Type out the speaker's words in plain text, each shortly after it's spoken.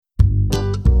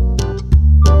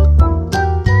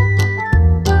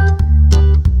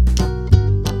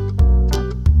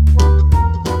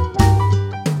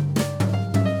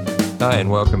Hi, and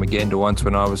welcome again to Once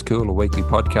When I Was Cool, a weekly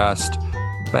podcast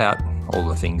about all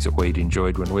the things that we'd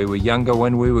enjoyed when we were younger,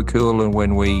 when we were cool, and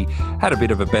when we had a bit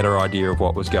of a better idea of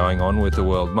what was going on with the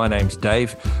world. My name's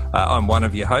Dave. I'm one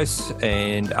of your hosts,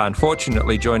 and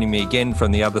unfortunately joining me again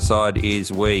from the other side is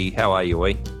Wee. How are you,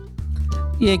 Wee?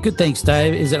 Yeah, good, thanks,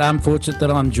 Dave. Is it unfortunate that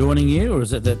I'm joining you, or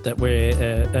is it that we're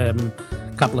a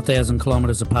couple of thousand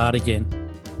kilometres apart again?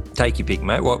 Take your pick,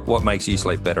 mate. What makes you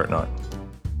sleep better at night?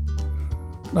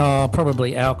 Oh,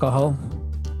 probably alcohol.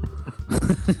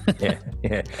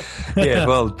 Yeah.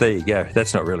 Well, there you go.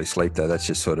 That's not really sleep, though. That's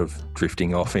just sort of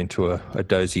drifting off into a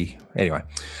dozy. Anyway,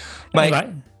 mate.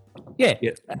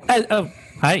 Anyway,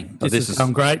 hey, this is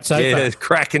gone great so far.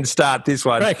 Crack and start this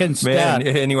one. Crack and start. Man,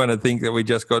 anyone would think that we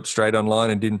just got straight online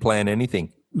and didn't plan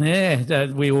anything. Yeah,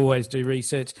 we always do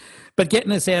research. But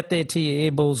getting us out there to your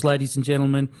earballs, ladies and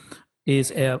gentlemen,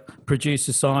 is our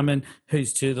producer Simon,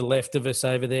 who's to the left of us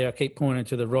over there. I keep pointing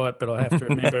to the right, but I have to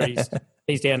remember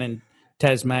he's down in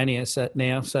Tasmania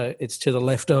now, so it's to the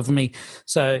left of me.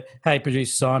 So, hey,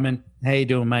 producer Simon, how you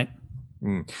doing, mate?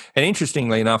 And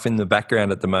interestingly enough, in the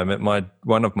background at the moment,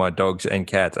 one of my dogs and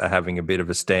cats are having a bit of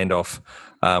a standoff,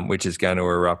 which is going to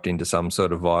erupt into some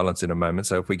sort of violence in a moment.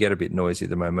 So if we get a bit noisy at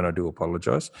the moment, I do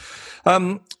apologise.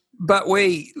 But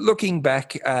looking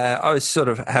back, I was sort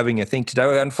of having a think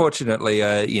today. Unfortunately,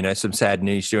 some sad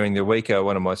news during the week.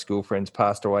 One of my school friends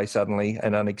passed away suddenly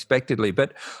and unexpectedly.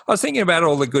 But I was thinking about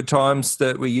all the good times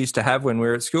that we used to have when we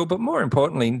were at school. But more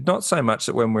importantly, not so much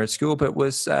that when we were at school, but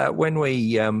was when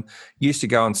we used to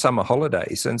go on summer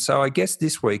holidays. And so I guess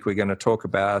this week we're going to talk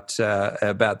about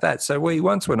that. So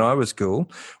once when I was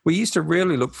cool, we used to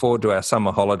really look forward to our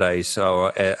summer holidays,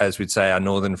 or as we'd say, our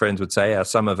northern friends would say, our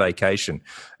summer vacation.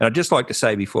 And I'd just like to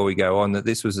say before we go on that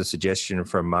this was a suggestion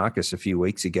from Marcus a few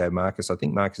weeks ago. I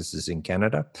think Marcus is in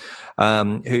Canada,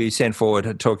 who sent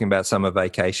forward talking about summer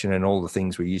vacation and all the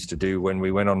things we used to do when we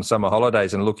went on summer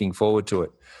holidays and looking forward to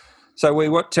it.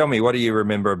 So, tell me, what do you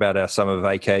remember about our summer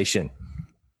vacation?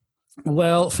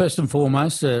 Well, first and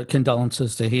foremost,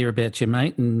 condolences to hear about you,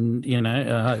 mate. And,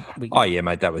 Oh, yeah,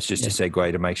 mate, that was just a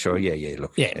segue to make sure.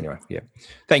 Anyway,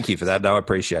 thank you for that, though. I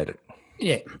appreciate it.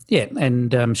 Yeah,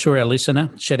 and I'm sure our listener,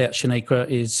 shout out Shaniqua,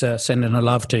 is sending a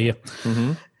love to you.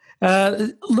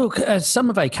 Mm-hmm. Look,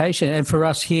 summer vacation, and for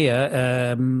us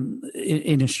here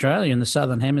in Australia, in the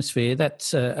Southern Hemisphere,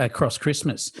 that's across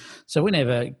Christmas. So we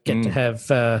never get to have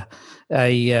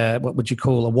what would you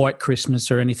call a white Christmas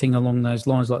or anything along those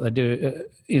lines like they do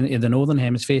in the Northern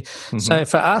Hemisphere. Mm-hmm. So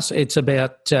for us, it's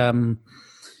about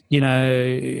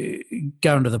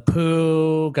going to the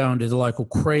pool, going to the local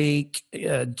creek,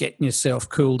 getting yourself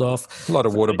cooled off. A lot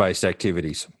of water-based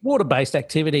activities.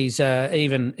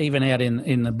 Even out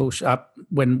in the bush up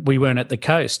when we weren't at the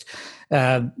coast.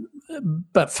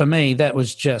 But for me, that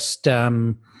was just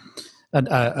a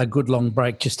good long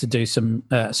break just to do some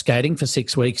skating for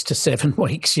 6 weeks to 7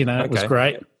 weeks. It was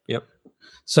great. Yep.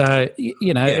 So,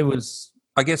 it was...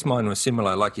 I guess mine was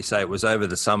similar. Like you say, it was over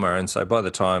the summer. And so by the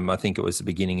time, I think it was the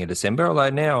beginning of December, although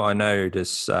now I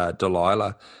notice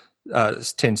Delilah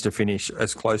tends to finish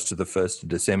as close to the 1st of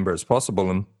December as possible.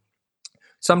 And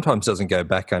sometimes doesn't go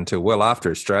back until well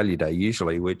after Australia Day,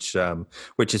 usually, which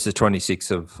is the 26th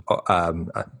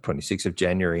of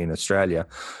January in Australia.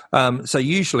 So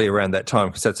usually around that time,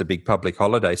 because that's a big public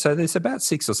holiday. So there's about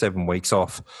 6 or 7 weeks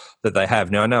off that they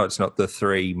have. Now I know it's not the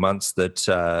 3 months that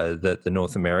the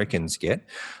North Americans get,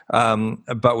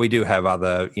 but we do have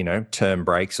other term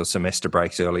breaks or semester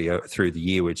breaks earlier through the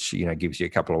year, which gives you a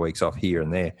couple of weeks off here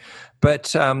and there,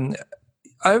 but.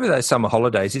 Over those summer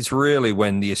holidays, it's really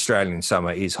when the Australian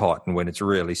summer is hot and when it's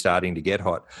really starting to get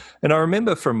hot. And I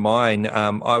remember from mine,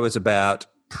 I was about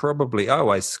I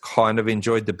always kind of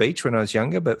enjoyed the beach when I was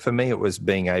younger, but for me it was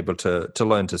being able to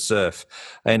learn to surf.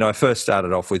 And I first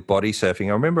started off with body surfing.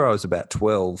 I remember I was about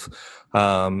 12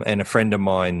 and a friend of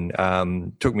mine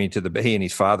took me he and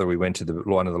his father, we went to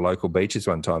one of the local beaches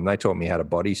one time. They taught me how to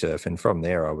body surf, and from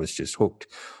there I was just hooked.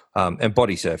 And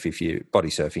body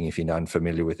surfing, if you're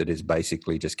unfamiliar with it, is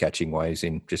basically just catching waves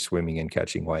in, just swimming and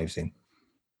catching waves in.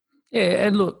 Yeah,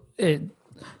 and look,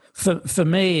 for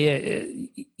me,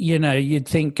 you'd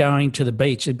think going to the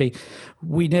beach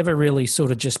we never really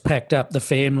sort of just packed up the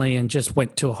family and just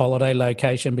went to a holiday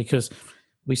location, because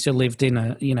we still lived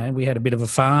in we had a bit of a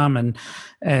farm,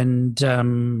 and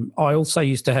I also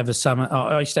used to have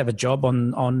I used to have a job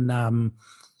on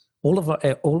all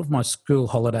of my school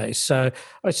holidays. So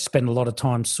I used to spend a lot of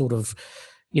time sort of,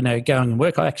 going and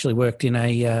work. I actually worked in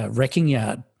a wrecking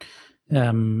yard,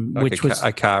 which was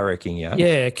a car wrecking yard.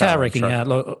 Yeah, a car wrecking yard.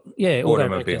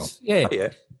 Automobile. Yeah. Oh, yeah.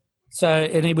 So,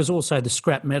 and he was also the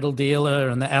scrap metal dealer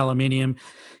and the aluminium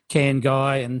can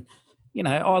guy, and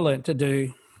I learnt to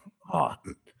do. Oh,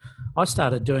 I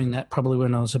started doing that probably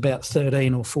when I was about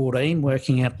 13 or 14,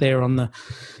 working out there on the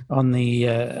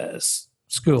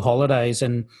school holidays,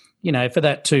 and for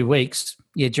that 2 weeks,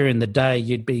 during the day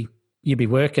you'd be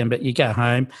working, but you go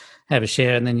home, have a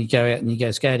shower, and then you go out and you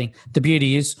go skating. The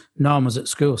beauty is no one was at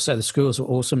school, so the schools were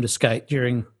awesome to skate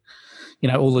during.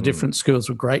 All the different schools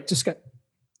were great to skate.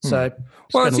 So,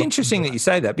 well, it's interesting that you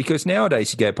say that, because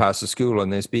nowadays you go past the school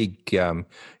and there's big, like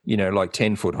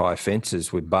 10-foot high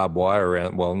fences with barbed wire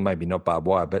around. Well, maybe not barbed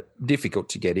wire, but difficult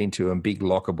to get into, and big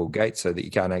lockable gates so that you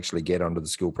can't actually get onto the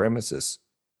school premises.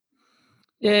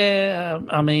 Yeah,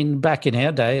 I mean, back in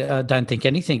our day, I don't think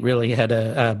anything really had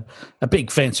a big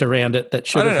fence around it that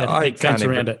should have had a big fence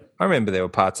around it. I remember there were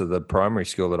parts of the primary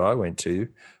school that I went to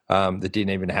that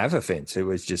didn't even have a fence. It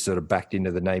was just sort of backed into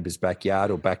the neighbour's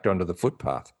backyard or backed onto the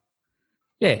footpath.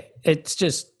 Yeah, it's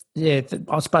just,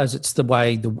 I suppose it's the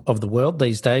way of the world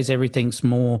these days. Everything's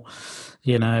more,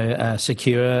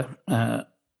 secure.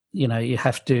 You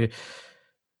have to,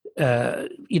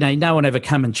 no one ever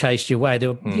come and chased your way.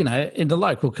 There, in the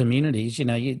local communities,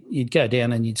 you'd go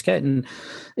down and you'd skate. And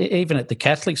even at the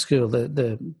Catholic school,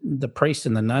 the priest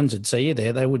and the nuns would see you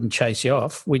there. They wouldn't chase you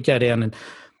off. We'd go down and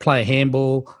play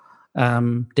handball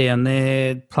down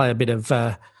there, play a bit of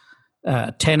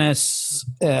tennis,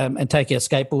 and take our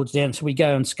skateboards down. So we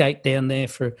go and skate down there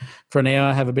for an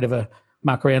hour, have a bit of a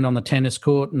muck around on the tennis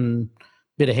court and a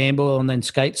bit of handball, and then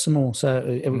skate some more. So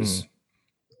it was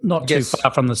not too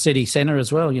far from the city centre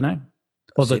as well,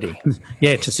 Or city.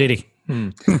 To city.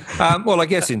 Well, I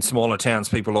guess in smaller towns,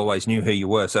 people always knew who you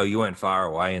were, so you weren't far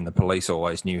away, and the police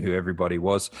always knew who everybody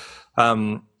was.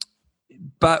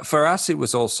 But for us, it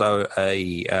was also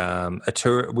a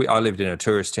tour. I lived in a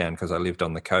tourist town because I lived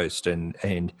on the coast,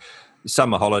 and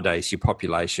summer holidays, your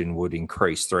population would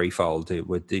increase threefold. It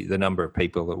would, the number of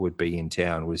people that would be in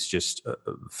town was just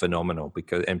phenomenal,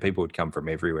 and people would come from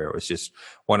everywhere. It was just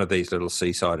one of these little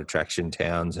seaside attraction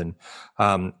towns, and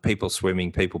people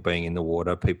swimming, people being in the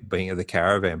water, people being at the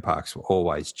caravan parks were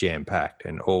always jam-packed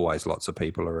and always lots of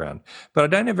people around. But I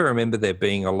don't ever remember there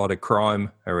being a lot of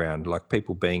crime around, like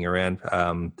people being around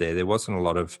there. There wasn't a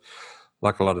lot of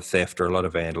theft or a lot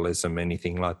of vandalism,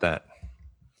 anything like that.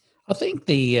 I think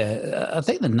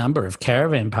the number of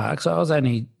caravan parks. I was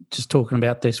only just talking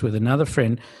about this with another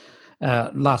friend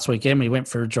last weekend. We went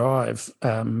for a drive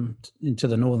into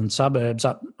the northern suburbs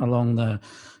up along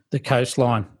the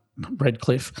coastline,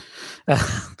 Redcliffe.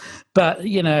 But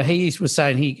he was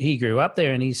saying he grew up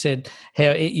there, and he said how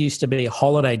it used to be a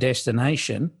holiday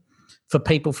destination for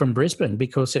people from Brisbane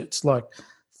because it's like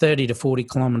 30 to 40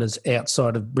 kilometres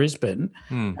outside of Brisbane.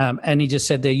 And he just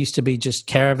said there used to be just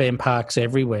caravan parks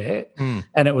everywhere,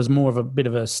 and it was more of a bit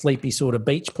of a sleepy sort of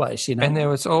beach place, And there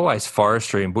was always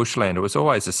forestry and bushland. It was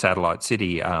always a satellite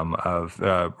city of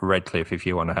Redcliffe, if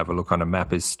you want to have a look on a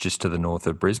map, is just to the north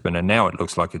of Brisbane. And now it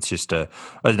looks like it's just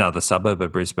another suburb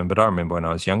of Brisbane. But I remember when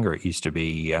I was younger, it used to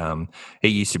be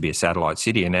a satellite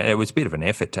city, and it was a bit of an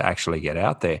effort to actually get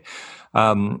out there.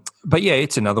 But yeah,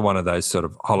 it's another one of those sort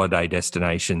of holiday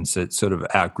destinations that sort of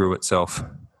outgrew itself.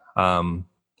 More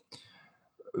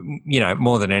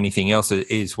than anything else, it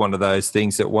is one of those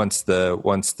things that once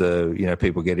the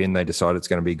people get in, they decide it's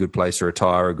going to be a good place to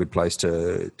retire, a good place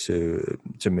to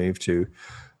move to.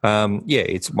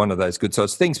 It's one of those good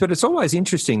sorts of things. But it's always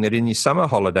interesting that in your summer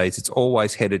holidays, it's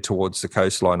always headed towards the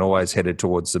coastline, always headed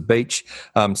towards the beach.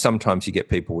 Sometimes you get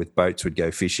people with boats would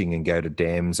go fishing and go to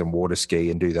dams and water ski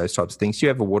and do those types of things. Do you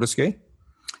have a water ski?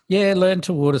 Yeah, learned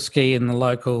to water ski in the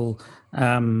local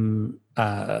dam.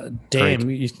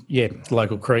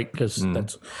 Local creek, because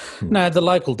the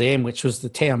local dam, which was the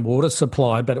town water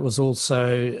supply, but it was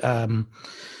also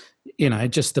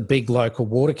just the big local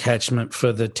water catchment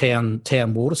for the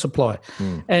town water supply.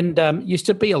 And used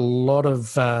to be a lot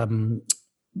of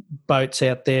boats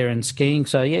out there and skiing.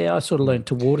 So, I sort of learned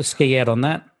to water ski out on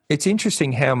that. It's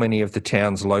interesting how many of the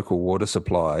town's local water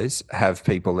supplies have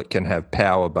people that can have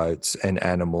power boats and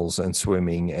animals and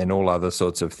swimming and all other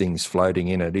sorts of things floating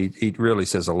in it. It really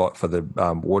says a lot for the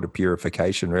water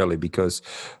purification, really, because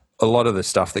a lot of the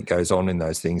stuff that goes on in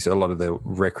those things, a lot of the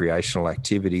recreational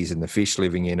activities and the fish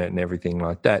living in it and everything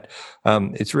like that,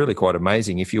 it's really quite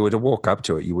amazing. If you were to walk up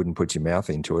to it, you wouldn't put your mouth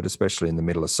into it, especially in the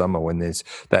middle of summer when there's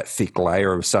that thick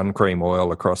layer of sun cream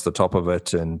oil across the top of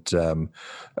it and,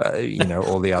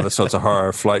 all the other sorts of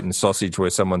horror floating sausage where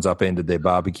someone's upended their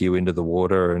barbecue into the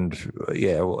water and,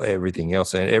 everything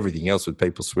else with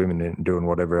people swimming and doing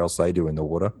whatever else they do in the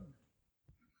water.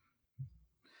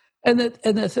 And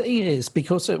the thing is,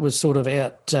 because it was sort of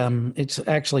out, it's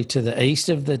actually to the east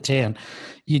of the town,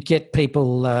 you'd get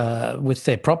people with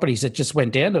their properties that just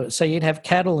went down to it. So you'd have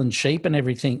cattle and sheep and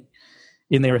everything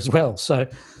in there as well. So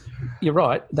you're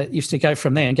right. That used to go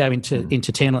from there and go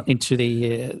into town, into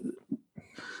the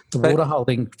water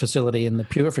holding facility and the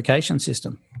purification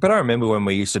system. But I remember when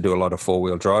we used to do a lot of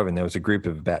four-wheel driving, there was a group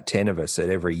of about 10 of us that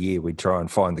every year we'd try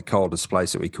and find the coldest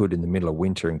place that we could in the middle of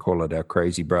winter and call it our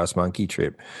crazy brass monkey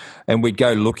trip. And we'd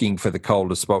go looking for the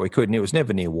coldest spot we could, and it was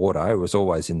never near water. It was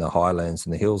always in the highlands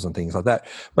and the hills and things like that.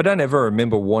 But I don't ever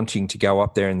remember wanting to go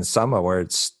up there in the summer where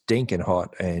it's stinking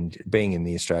hot and being in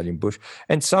the Australian bush.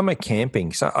 And summer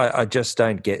camping, so I just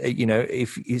don't get,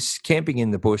 if you're camping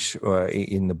in the bush or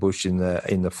in the bush, in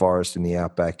the forest, in the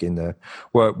outback, in the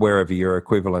wherever your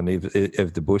equivalent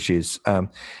of the bush is,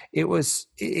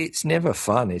 it's never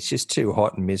fun. It's just too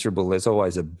hot and miserable. There's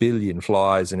always a billion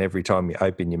flies, and every time you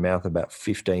open your mouth, about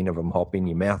 15 of them hop in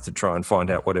your mouth to try and find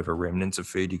out whatever remnants of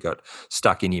food you got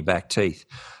stuck in your back teeth.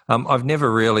 I've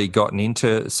never really gotten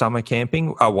into summer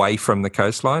camping away from the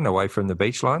coastline, away from the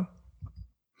beach line.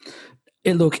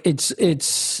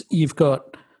 It's you've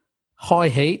got high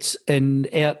heats and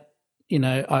out,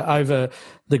 over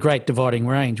the Great Dividing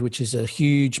Range, which is a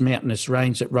huge mountainous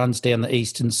range that runs down the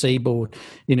eastern seaboard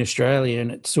in Australia, and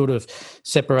it sort of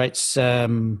separates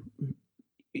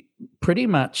pretty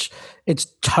much. It's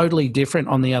totally different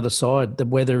on the other side. The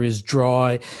weather is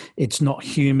dry. It's not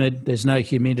humid. There's no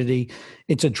humidity.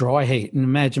 It's a dry heat. And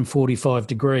imagine 45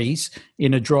 degrees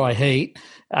in a dry heat.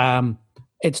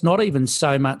 It's not even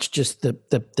so much just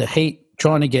the heat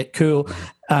trying to get cool.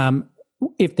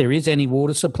 If there is any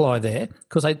water supply there,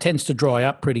 because it tends to dry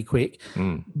up pretty quick.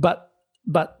 But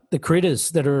the critters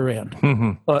that are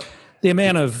around, like the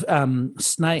amount of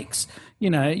snakes,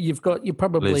 you're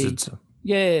probably lizards.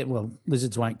 Yeah, well,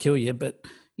 lizards won't kill you, but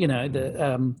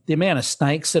the amount of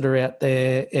snakes that are out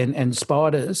there and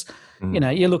spiders.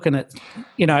 You're looking at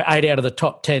 8 out of the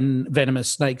top 10 venomous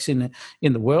snakes in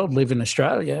the world live in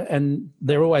Australia, and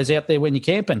they're always out there when you're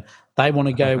camping. They want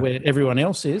to go where everyone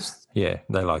else is. Yeah,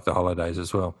 they like the holidays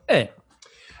as well. Yeah.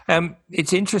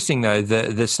 It's interesting though,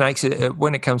 the snakes.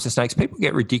 When it comes to snakes, people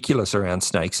get ridiculous around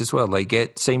snakes as well. They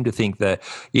seem to think that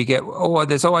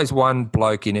there's always one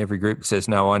bloke in every group that says,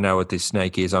 "No, I know what this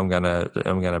snake is. I'm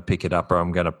gonna pick it up, or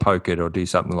I'm gonna poke it, or do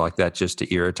something like that just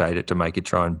to irritate it, to make it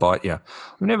try and bite you."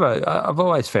 I've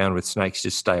always found with snakes,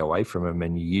 just stay away from them,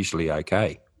 and you're usually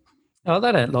okay. Oh,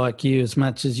 they don't like you as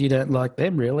much as you don't like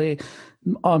them, really.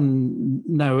 I'm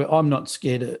not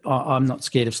scared. I'm not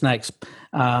scared of snakes.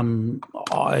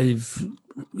 I've,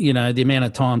 the amount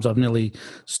of times I've nearly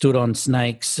stood on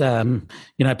snakes.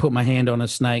 Put my hand on a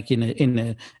snake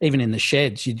even in the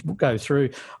sheds. You go through.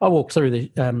 I walked through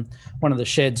the one of the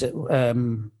sheds at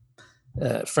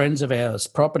friends of ours'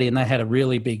 property, and they had a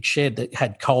really big shed that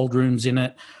had cold rooms in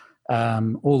it.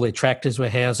 All their tractors were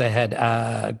housed. They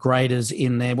had graders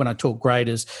in there. When I talk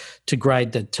graders, to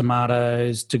grade the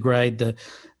tomatoes, to grade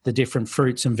the different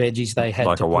fruits and veggies they had.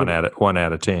 Like a 1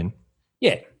 out of 10.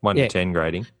 Yeah. 1 to 10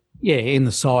 grading. Yeah, in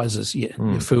the sizes, you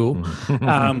fool.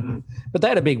 But they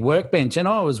had a big workbench, and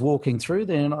I was walking through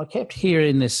there, and I kept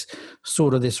hearing this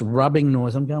rubbing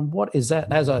noise. I'm going, what is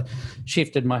that? As I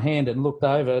shifted my hand and looked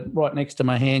over, right next to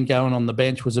my hand going on the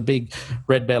bench was a big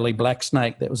red-bellied black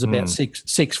snake that was about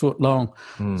 6 foot long.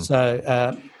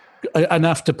 So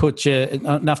enough to put you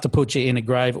in a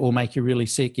grave or make you really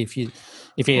sick if you're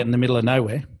out in the middle of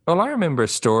nowhere. Well, I remember a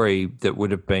story that would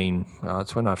have been,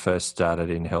 it's when I first started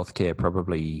in healthcare, it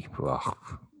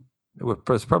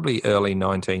was probably early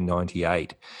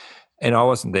 1998. And I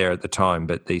wasn't there at the time,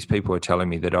 but these people were telling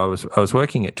me that I was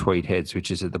working at Tweed Heads,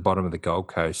 which is at the bottom of the Gold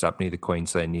Coast, up near the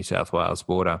Queensland, New South Wales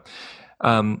border.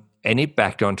 And it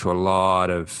backed onto a lot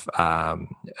of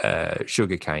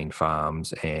sugarcane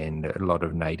farms and a lot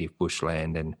of native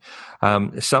bushland. And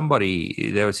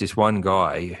there was this one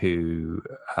guy who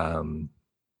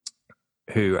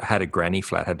had a granny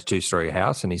flat, had a 2-story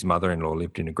house, and his mother-in-law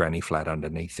lived in a granny flat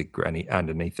underneath the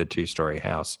 2-story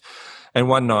house. And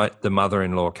one night the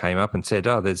mother-in-law came up and said,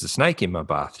 "Oh, there's a snake in my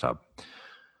bathtub."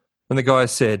 And the guy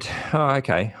said, "Oh,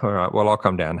 okay, all right, well, I'll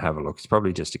come down and have a look. It's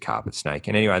probably just a carpet snake."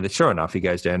 And anyway, sure enough, he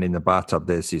goes down in the bathtub,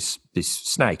 there's this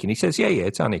snake. And he says, yeah,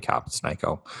 it's only a carpet snake.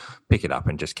 I'll pick it up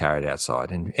and just carry it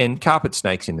outside. And carpet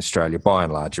snakes in Australia, by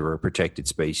and large, are a protected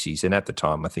species. And at the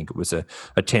time, I think it was a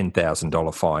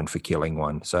 $10,000 fine for killing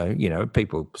one. So,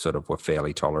 people sort of were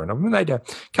fairly tolerant of them.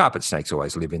 Carpet snakes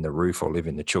always live in the roof or live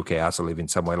in the chook house or live in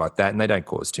somewhere like that, and they don't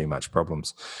cause too much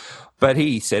problems. But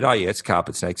he said, "Oh, yeah, it's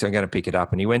carpet snake, so I'm going to pick it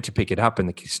up." And he went to pick it up, and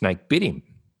the snake bit him.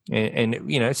 And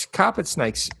carpet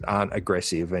snakes aren't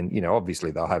aggressive, and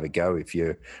obviously they'll have a go if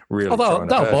you're really trying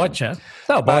to hurt bite you.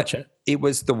 They'll bite you. it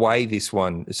was the way this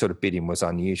one sort of bit him was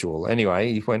unusual.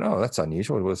 Anyway, he went, oh, that's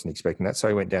unusual. I wasn't expecting that. So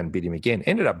he went down and bit him again.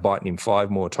 Ended up biting him 5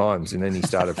 more times, and then he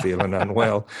started feeling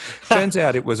unwell. Turns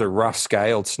out it was a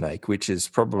rough-scaled snake, which is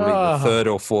probably the 3rd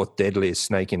or 4th deadliest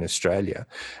snake in Australia.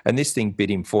 And this thing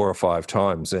bit him 4 or 5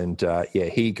 times. And,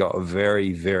 he got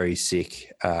very, very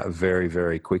sick very,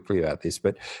 very quickly about this.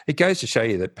 But it goes to show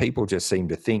you that people just seem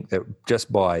to think that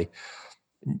just by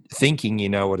thinking you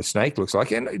know what a snake looks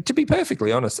like. And to be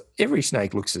perfectly honest, every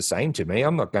snake looks the same to me.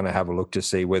 I'm not going to have a look to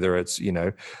see whether it's,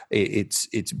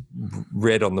 it's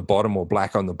red on the bottom or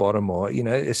black on the bottom, or,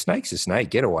 a snake's a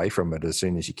snake. Get away from it as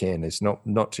soon as you can. It's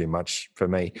not too much for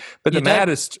me. But the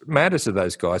maddest are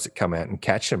those guys that come out and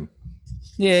catch them.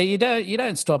 Yeah, you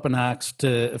don't stop and ask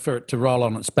for it to roll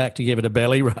on its back to give it a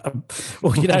belly rub,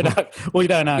 or you don't ask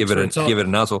give it a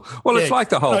nuzzle. Well, it's like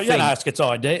the whole thing. You don't ask its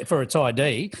ID for its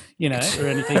ID, or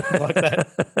anything like that.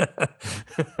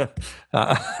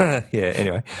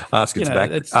 Anyway, ask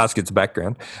its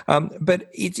background. But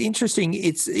it's interesting.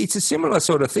 It's a similar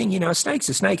sort of thing. A snake's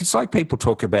a snake. It's like people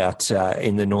talk about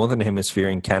in the northern hemisphere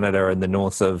in Canada and the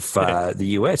north of the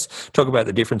US. Talk about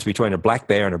the difference between a black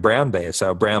bear and a brown bear. So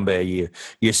a brown bear,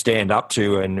 you stand up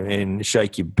to and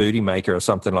shake your booty maker or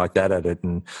something like that at it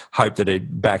and hope that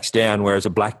it backs down, whereas a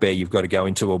black bear, you've got to go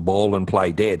into a ball and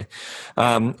play dead.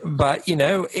 But,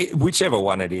 whichever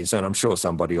one it is, and I'm sure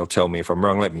somebody will tell me if I'm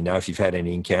wrong, let me know if you've had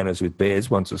any encounters with bears,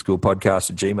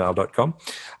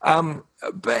 onceaschoolpodcast@gmail.com.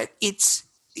 But it's,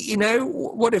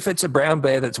 what if it's a brown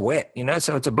bear that's wet,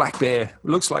 so it's a black bear,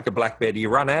 looks like a black bear. Do you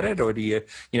run at it, or do you,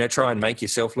 try and make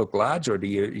yourself look large, or do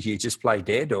you just play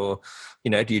dead, or,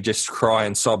 do you just cry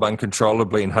and sob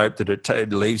uncontrollably and hope that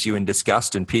it leaves you in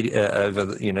disgust and pity over,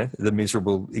 the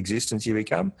miserable existence you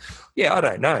become? Yeah, I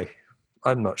don't know.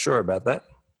 I'm not sure about that.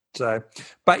 So,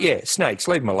 but yeah, snakes,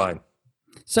 leave them alone.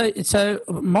 So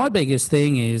my biggest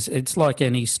thing is it's like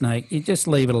any snake, you just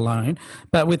leave it alone.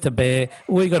 But with the bear,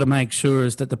 all you got to make sure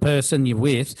is that the person you're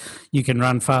with, you can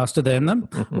run faster than them,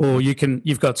 or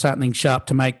you've got something sharp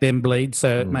to make them bleed,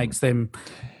 so it makes them,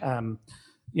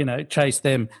 chase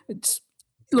them. It's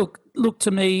look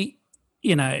to me,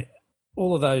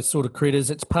 all of those sort of critters.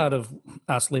 It's part of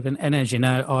us living, and as you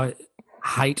know, I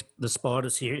hate the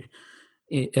spiders here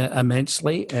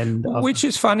immensely, and which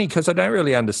is funny because I don't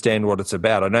really understand what it's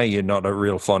about. I know you're not a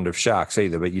real fond of sharks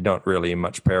either, but you're not really in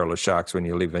much peril of sharks when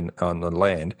you live on the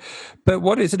land. But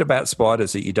what is it about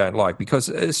spiders that you don't like? Because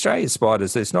Australia's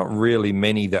spiders, there's not really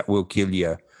many that will kill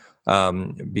you,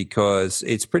 because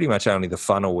it's pretty much only the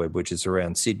funnel web, which is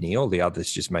around Sydney. All the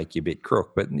others just make you a bit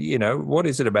crook. But what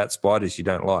is it about spiders you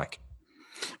don't like?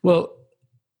 Well,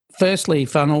 firstly,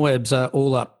 funnel webs are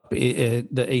all up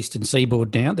the eastern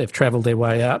seaboard now. They've travelled their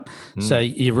way up. So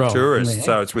you're right. Tourists,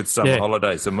 so it's with summer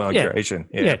holidays and migration.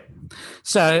 Yeah.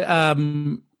 So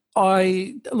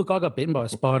I got bitten by a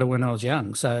spider when I was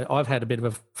young, so I've had a bit of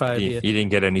a phobia. You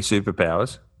didn't get any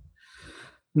superpowers?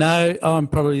 No, I'm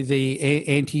probably the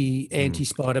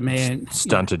anti-spider man.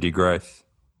 Stunted your growth.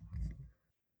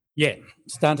 Yeah,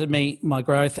 stunted my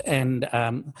growth, and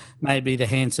maybe the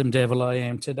handsome devil I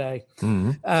am today.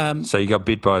 So you got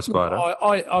bit by a spider?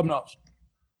 I'm not.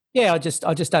 Yeah, I just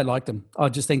don't like them. I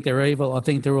just think they're evil. I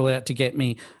think they're all out to get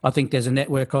me. I think there's a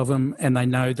network of them, and they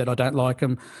know that I don't like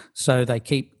them, so they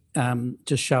keep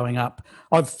just showing up.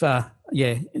 I've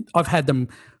had them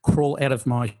crawl out of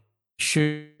my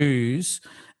shoes,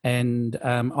 and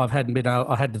I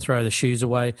had to throw the shoes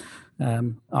away.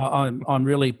 I'm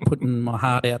really putting my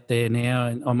heart out there now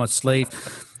and on my sleeve.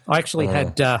 I actually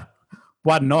had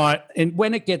one night, and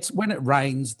when it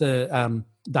rains, the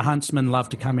huntsmen love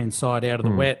to come inside out of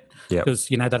the wet because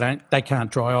they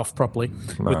can't dry off properly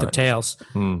with the towels.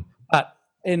 But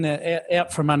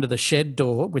out from under the shed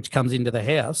door, which comes into the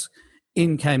house,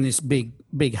 in came this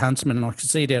big huntsman, and I could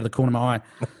see it out of the corner of my eye.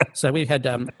 So we had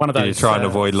one of those. Did you try and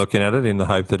avoid looking at it in the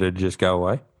hope that it'd just go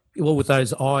away? Well, with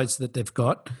those eyes that they've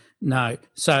got, no.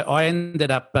 So I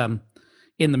ended up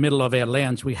in the middle of our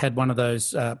lounge. We had one of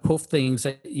those poof things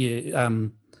that you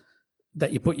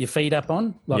put your feet up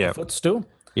on, like a footstool.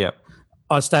 Yep.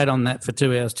 I stayed on that for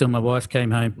 2 hours till my wife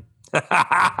came home.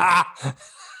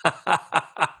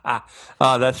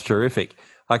 Oh, that's terrific.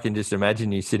 I can just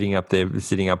imagine you sitting up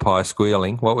high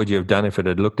squealing. What would you have done if it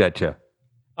had looked at you?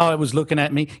 Oh, it was looking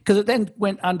at me because it then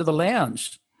went under the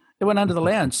lounge. It went under the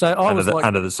lounge. So I was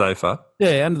under the sofa.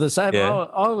 Yeah, under the sofa. Yeah.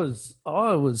 I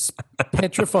was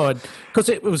petrified because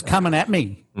it was coming at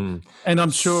me. And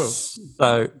I'm sure.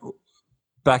 So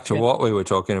back to what we were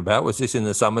talking about. Was this in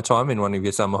the summertime in one of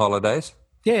your summer holidays?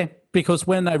 Yeah, because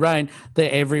when they rain,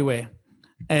 they're everywhere.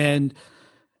 And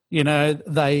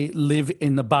they live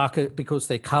in the bark because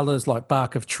their colours like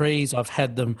bark of trees. I've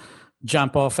had them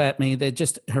jump off at me. They're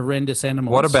just horrendous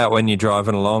animals. What about when you're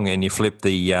driving along and you flip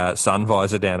the sun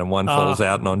visor down and one falls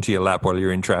out and onto your lap while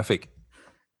you're in traffic?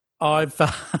 I've,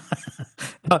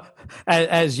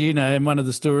 as you know, in one of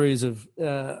the stories of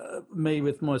me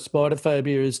with my spider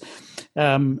phobia is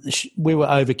we were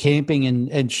over camping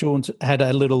and Sean had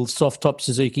a little soft top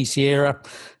Suzuki Sierra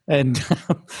and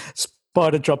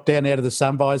spider dropped down out of the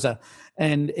sun visor.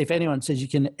 And if anyone says you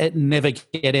can never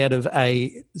get out of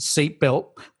a seatbelt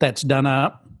that's done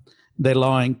up, they're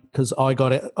lying, because I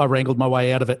wrangled my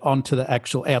way out of it onto the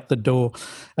actual out the door,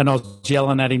 and I was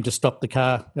yelling at him to stop the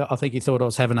car. I think he thought I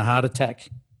was having a heart attack.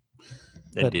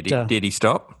 But, did he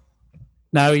stop?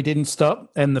 No, he didn't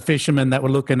stop. And the fishermen that were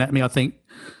looking at me, I think,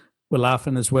 were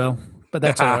laughing as well. But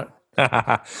that's all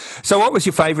right. So what was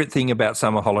your favourite thing about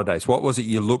summer holidays? What was it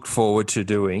you looked forward to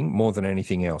doing more than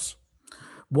anything else?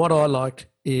 What I liked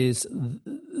is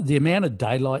the amount of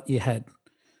daylight you had.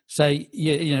 So,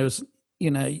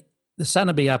 the sun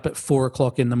would be up at 4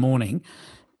 o'clock in the morning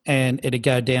and it'd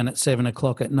go down at 7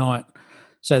 o'clock at night.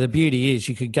 So the beauty is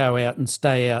you could go out and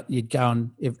stay out. You'd go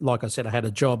and, like I said, I had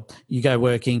a job. You go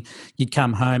working, you'd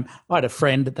come home. I had a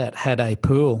friend that had a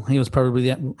pool. He was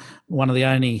probably one of the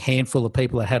only handful of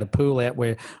people that had a pool out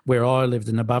where I lived,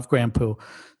 an above ground pool.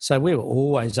 So we were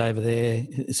always over there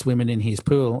swimming in his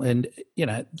pool. And,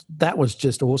 that was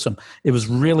just awesome. It was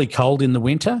really cold in the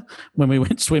winter when we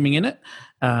went swimming in it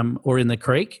or in the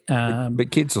creek. But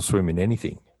kids will swim in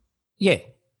anything. Yeah.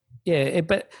 Yeah.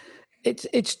 But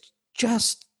it's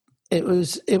just, it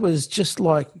was just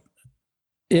like,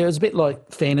 it was a bit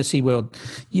like fantasy world.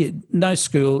 No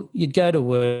school, you'd go to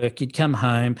work, you'd come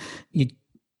home, you'd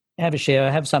have a shower,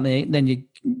 have something to eat, and then you'd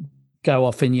go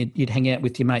off and you'd hang out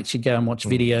with your mates. You'd go and watch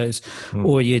videos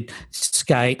or you'd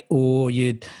skate or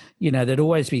there'd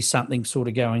always be something sort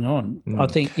of going on. I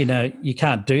think, you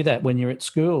can't do that when you're at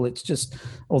school. It's just,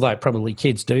 although probably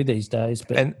kids do these days.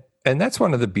 But And that's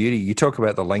one of the beauty. You talk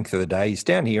about the length of the days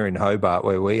down here in Hobart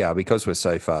where we are, because we're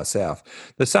so far south.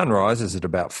 The sun rises at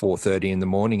about 4:30 in the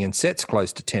morning and sets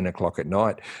close to 10 o'clock at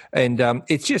night. And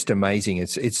it's just amazing.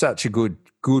 It's such a good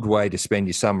way to spend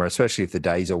your summer, especially if the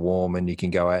days are warm and you can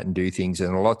go out and do things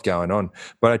and a lot going on.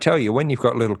 But I tell you, when you've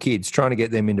got little kids, trying to get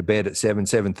them into bed at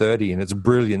 7:30 and it's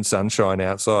brilliant sunshine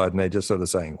outside and they're just sort of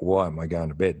saying, why am I going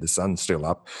to bed? The sun's still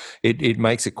up. It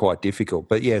makes it quite difficult.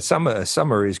 But yeah,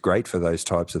 summer is great for those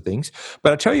types of things.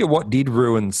 But I tell you what did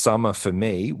ruin summer for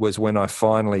me was when I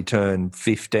finally turned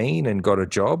 15 and got a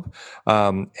job.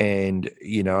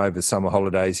 Over summer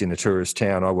holidays in a tourist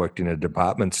town, I worked in a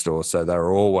department store, so they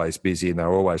were always busy and they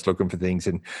were always looking for things,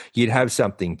 and you'd have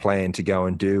something planned to go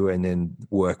and do, and then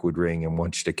work would ring and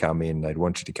want you to come in. They'd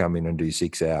want you to come in and do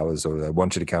 6 hours, or they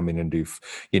want you to come in and do,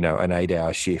 an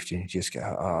 8-hour shift, and you just go,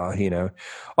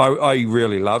 I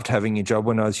really loved having a job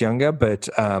when I was younger, but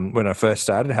when I first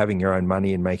started, having your own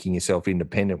money and making yourself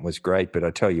independent was great. But I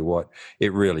tell you what,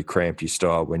 it really cramped your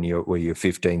style when you're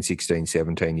 15, 16,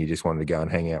 17. You just wanted to go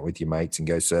and hang out with your mates and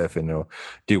go surfing or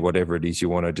do whatever it is you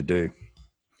wanted to do.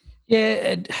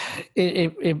 Yeah,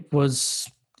 it was,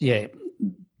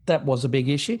 that was a big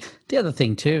issue. The other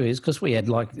thing too is because we had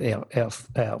like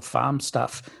our farm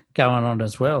stuff going on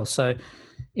as well. So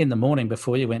in the morning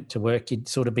before you went to work, you'd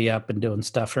sort of be up and doing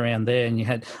stuff around there, and you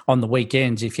had on the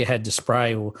weekends, if you had to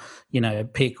spray or,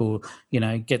 pick or,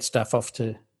 get stuff off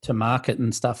to market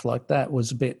and stuff like that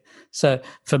was a bit. So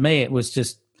for me, it was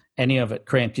just any of it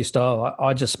cramped your style.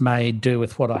 I just made do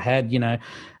with what I had,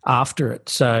 after it.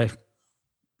 So,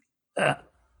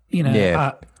 in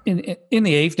the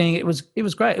evening, it was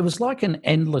great. It was like an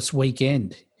endless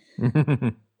weekend.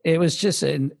 It was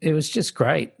just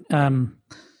great.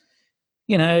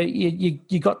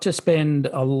 You got to spend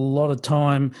a lot of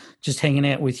time just hanging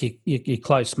out with your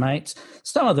close mates.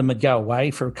 Some of them would go away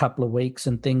for a couple of weeks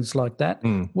and things like that.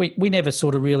 We never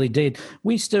sort of really did.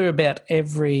 We used to about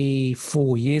every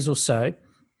 4 years or so.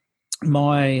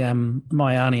 My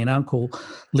auntie and uncle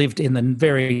lived in one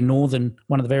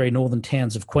of the very northern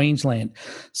towns of Queensland.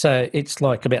 So it's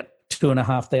like about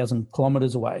 2,500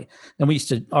 kilometres away.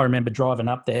 And I remember driving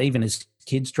up there, even as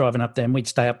kids driving up there, and we'd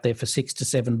stay up there for 6 to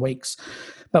 7 weeks.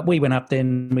 But we went up there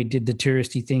and we did the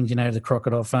touristy things, the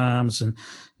crocodile farms and,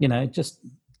 just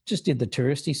did the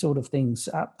touristy sort of things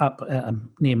up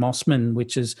near Mossman,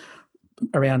 which is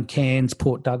around Cairns,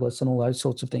 Port Douglas and all those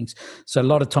sorts of things. So a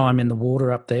lot of time in the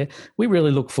water up there. We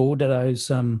really look forward to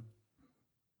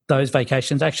those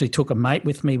vacations. I actually took a mate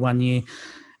with me one year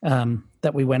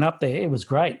that we went up there. It was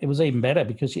great. It was even better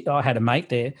because I had a mate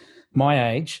there,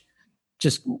 my age.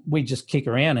 We just kick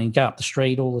around and go up the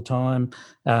street all the time,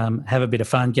 have a bit of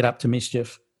fun, get up to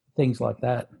mischief, things like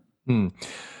that.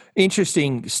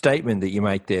 Interesting statement that you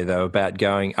make there, though, about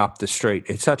going up the street.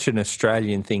 It's such an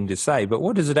Australian thing to say, but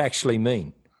what does it actually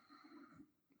mean?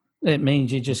 It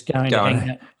means you're just going to hang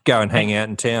out. Go and hang out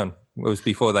in town. It was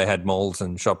before they had malls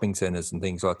and shopping centres and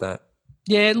things like that.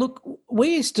 Yeah, look,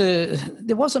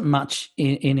 there wasn't much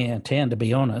in our town, to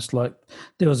be honest. Like,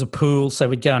 there was a pool, so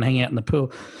we'd go and hang out in the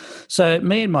pool. So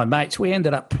me and my mates, we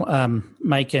ended up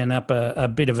making up a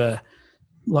bit of a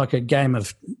game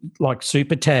of like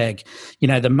super tag,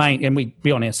 the main, and we'd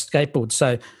be on our skateboards.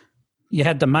 So you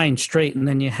had the main street and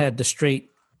then you had the street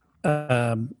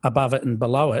above it and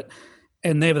below it.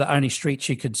 And they were the only streets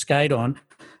you could skate on.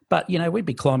 But, we'd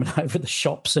be climbing over the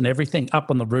shops and everything, up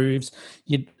on the roofs.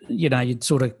 You'd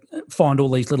sort of find all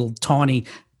these little tiny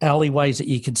alleyways that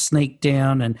you could sneak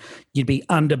down, and you'd be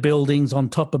under buildings, on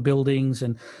top of buildings.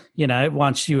 And,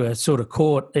 once you were sort of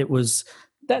caught, it was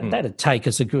that'd take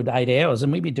us a good 8 hours.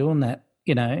 And we'd be doing that,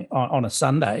 on a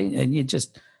Sunday, and you'd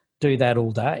just do that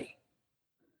all day.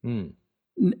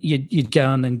 You'd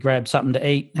go in and grab something to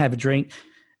eat, have a drink,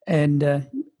 and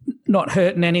not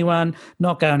hurting anyone,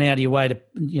 not going out of your way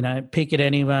to, pick at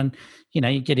anyone.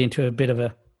 You get into a bit of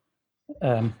a...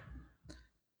 And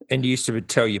you used to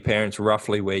tell your parents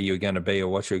roughly where you were going to be or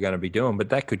what you were going to be doing, but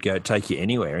that could take you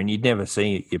anywhere, and you'd never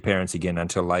see your parents again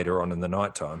until later on in the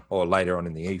night time or later on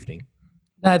in the evening.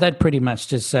 No, they'd pretty much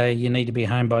just say, you need to be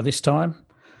home by this time.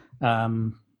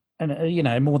 And,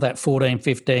 more that 14,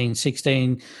 15,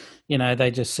 16,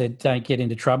 they just said, don't get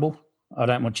into trouble. I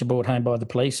don't want you brought home by the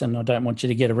police, and I don't want you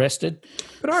to get arrested.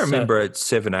 But I remember at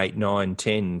 7, 8, 9,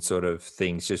 10 sort of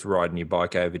things, just riding your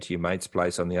bike over to your mate's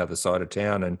place on the other side of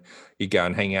town, and you go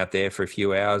and hang out there for a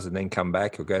few hours and then come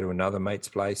back or go to another mate's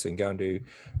place and go and do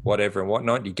whatever and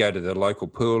whatnot. You go to the local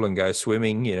pool and go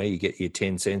swimming. You get your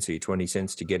 10 cents or your 20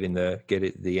 cents to get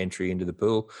the entry into the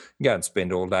pool. You go and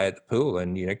spend all day at the pool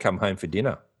and, come home for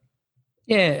dinner.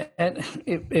 Yeah, and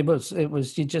it was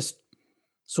you just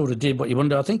sort of did what you wanted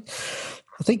to.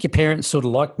 I think your parents sort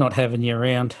of liked not having you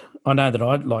around. I know that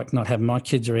I'd like not having my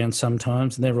kids around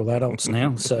sometimes, and they're all adults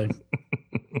now. So,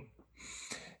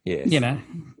 yes.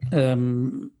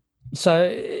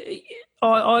 So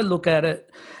I look at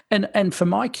it, and for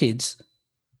my kids,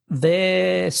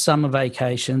 their summer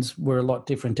vacations were a lot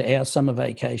different to our summer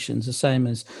vacations, the same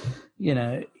as,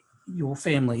 your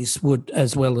families would,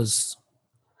 as well as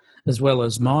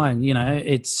mine.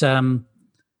 It's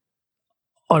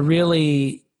I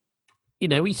really,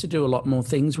 we used to do a lot more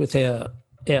things with our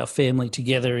family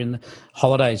together in the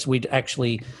holidays. We'd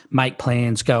actually make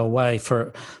plans, go away.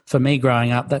 For me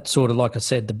growing up, that's sort of, like I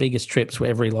said, the biggest trips were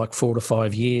every 4 to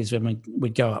 5 years when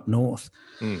we'd go up north.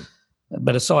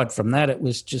 But aside from that, it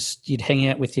was just you'd hang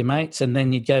out with your mates and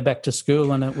then you'd go back to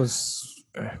school and it was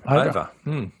over.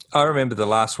 I remember the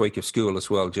last week of school as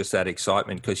well, just that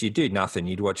excitement, because you'd do nothing.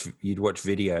 You'd watch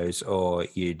videos, or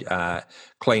you'd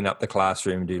clean up the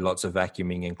classroom and do lots of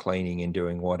vacuuming and cleaning and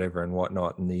doing whatever and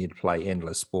whatnot, and then you'd play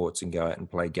endless sports and go out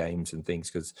and play games and things,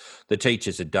 because the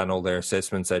teachers had done all their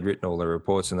assessments, they'd written all their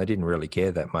reports, and they didn't really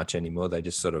care that much anymore. They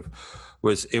just sort of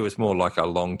it was more like a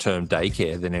long-term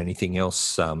daycare than anything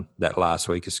else, that last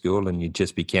week of school, and you'd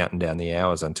just be counting down the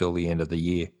hours until the end of the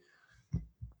year.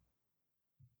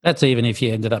 That's even if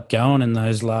you ended up going in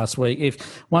those last week.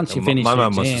 If once you finished, my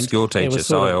mum was a school teacher,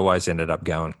 so I always ended up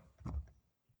going.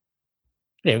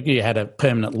 Yeah, you had a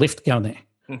permanent lift going there.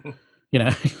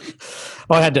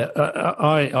 I had to.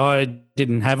 I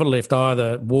didn't have a lift. I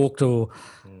either walked or,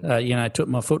 took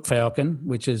my foot falcon,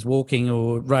 which is walking,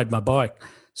 or rode my bike.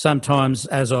 Sometimes,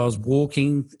 as I was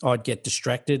walking, I'd get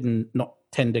distracted and not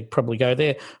tend to probably go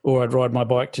there, or I'd ride my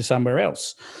bike to somewhere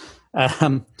else.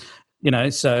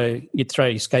 So you'd throw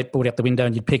your skateboard out the window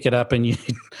and you'd pick it up and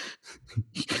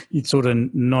you'd sort of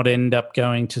not end up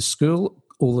going to school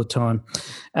all the time.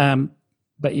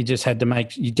 But you just had to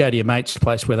you'd go to your mate's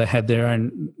place where they had their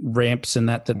own ramps and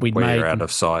that we'd made. Where you're out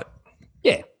of sight.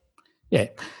 Yeah.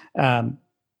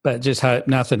 But just hope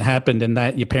nothing happened and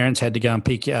that your parents had to go and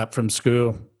pick you up from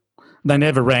school. They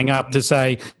never rang up to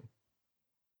say,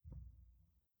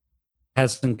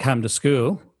 hasn't come to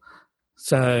school.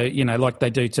 So, like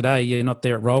they do today, you're not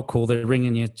there at roll call, they're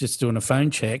ringing you just doing a phone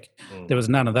check. There was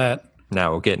none of that.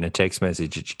 No, we're getting a text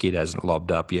message that your kid hasn't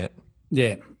lobbed up yet.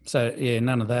 Yeah. So,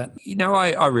 none of that.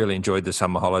 I really enjoyed the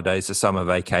summer holidays, the summer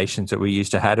vacations that we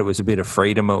used to have. It was a bit of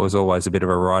freedom. It was always a bit of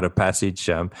a rite of passage,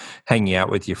 hanging out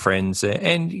with your friends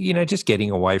and, just getting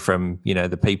away from,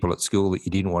 the people at school that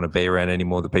you didn't want to be around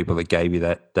anymore, the people that gave you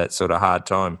that sort of hard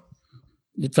time.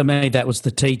 For me, that was the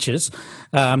teachers,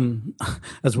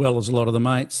 as well as a lot of the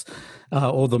mates,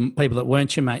 or the people that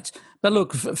weren't your mates. But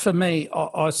look, for me,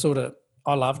 I sort of,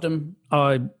 I loved them.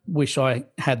 I wish I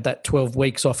had that 12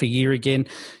 weeks off a year again.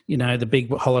 You know, the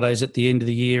big holidays at the end of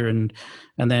the year and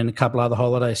then a couple other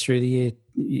holidays through the year.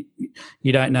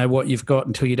 You don't know what you've got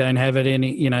until you don't have it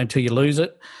until you lose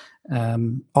it.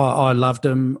 I loved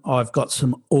them. I've got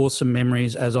some awesome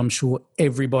memories, as I'm sure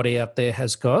everybody out there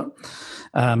has got.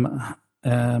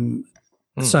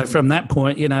 So from that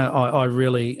point, I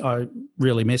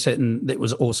really miss it, and it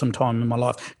was an awesome time in my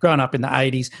life. Growing up in the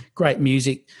 80s, great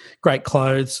music, great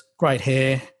clothes, great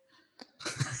hair.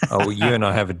 Oh, well, you and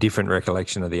I have a different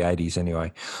recollection of the 80s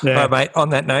anyway. Yeah. All right, mate, on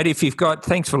that note,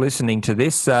 thanks for listening to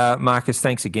this. Marcus,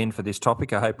 thanks again for this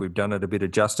topic. I hope we've done it a bit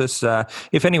of justice.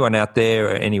 If anyone out there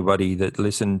or anybody that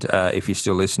listened, if you're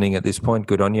still listening at this point,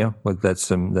 good on you. Well, that's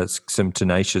some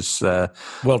tenacious,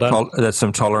 well done. That's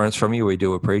some tolerance from you. We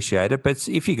do appreciate it. But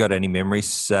if you got any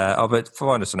memories of it,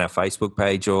 find us on our Facebook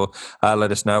page or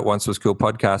let us know at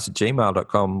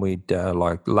oncewascoolpodcast@gmail.com. We'd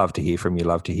love to hear from you,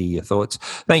 love to hear your thoughts.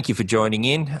 Thank you for joining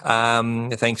in.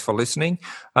 Thanks for listening.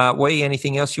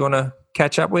 Anything else you want to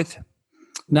catch up with?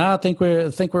 No, I think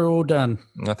we're all done.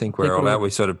 I think we're all out. We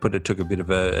sort of took a bit of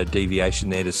a deviation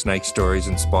there to snake stories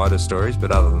and spider stories, but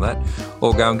other than that,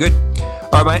 all going good.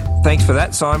 All right, mate. Thanks for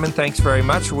that, Simon. Thanks very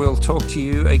much. We'll talk to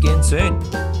you again soon.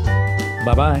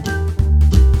 Bye-bye.